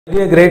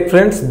Dear great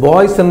friends,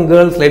 boys and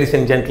girls, ladies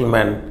and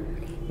gentlemen,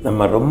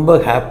 நம்ம ரொம்ப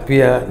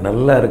ஹாப்பியாக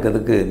நல்லா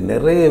இருக்கிறதுக்கு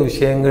நிறைய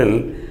விஷயங்கள்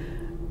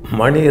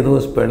மணி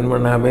எதுவும் ஸ்பெண்ட்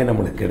பண்ணாமே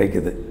நம்மளுக்கு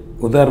கிடைக்குது.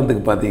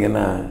 உதாரணத்துக்கு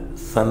பார்த்தீங்கன்னா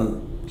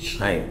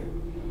sunshine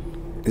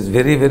is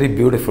very very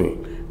beautiful.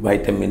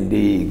 Vitamin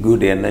D,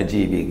 good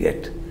energy we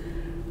get.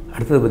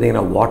 அடுத்தது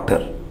பார்த்தீங்கன்னா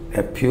வாட்டர்,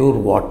 எ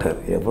பியூர் வாட்டர்,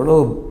 எவ்வளோ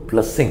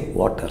blessing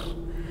water.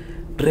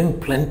 Drink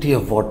plenty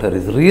of water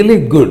is really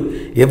good.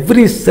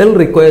 Every cell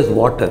requires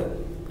water.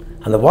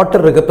 அந்த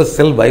வாட்டர் இருக்கப்போ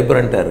செல்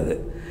வைப்ரண்ட்டாக இருக்குது,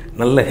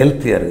 நல்ல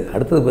ஹெல்த்தியாக இருக்குது.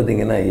 அடுத்தது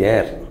பார்த்திங்கன்னா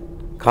ஏர்,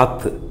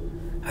 காற்று.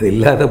 அது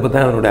இல்லாதப்போ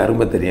தான் அதனுடைய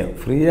அருமை தெரியும்.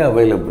 ஃப்ரீயாக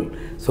available.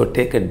 So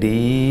take a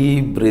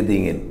deep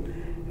breathing in,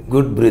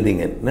 good breathing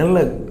இன்.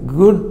 நல்ல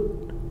good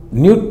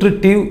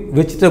nutritive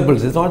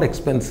vegetables, it's not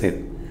expensive.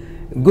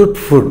 Good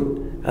food,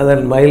 அதை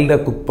மைல்டாக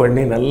குக்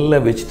பண்ணி நல்ல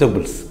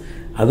வெஜிடபிள்ஸ்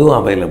அதுவும்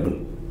அவைலபிள்.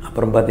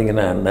 அப்புறம்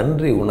பார்த்திங்கன்னா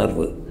நன்றி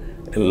உணர்வு,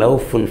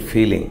 loveful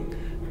feeling,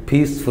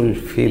 peaceful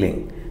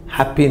feeling,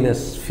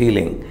 happiness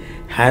feeling,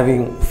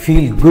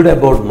 feel good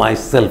about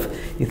myself.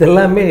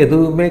 இதெல்லாமே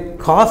எதுவுமே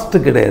காஸ்ட்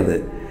கிடையாது.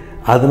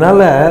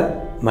 அதனால்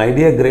மை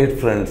டியர் கிரேட்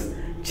ஃப்ரெண்ட்ஸ்,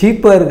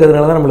 சீப்பாக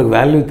இருக்கிறதுனால தான் நம்மளுக்கு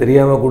வேல்யூ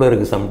தெரியாமல் கூட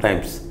இருக்குது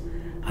சம்டைம்ஸ்.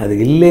 அது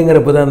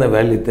இல்லைங்கிறப்ப தான் அந்த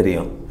வேல்யூ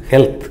தெரியும்.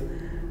 Health,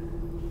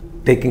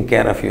 taking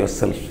care of your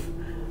self.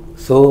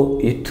 So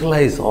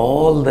utilise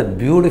all that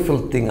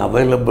beautiful thing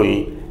available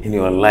in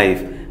your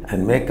life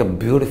and make a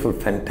beautiful,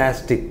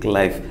 fantastic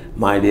life,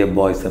 my dear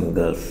boys and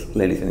girls,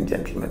 ladies and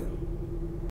gentlemen.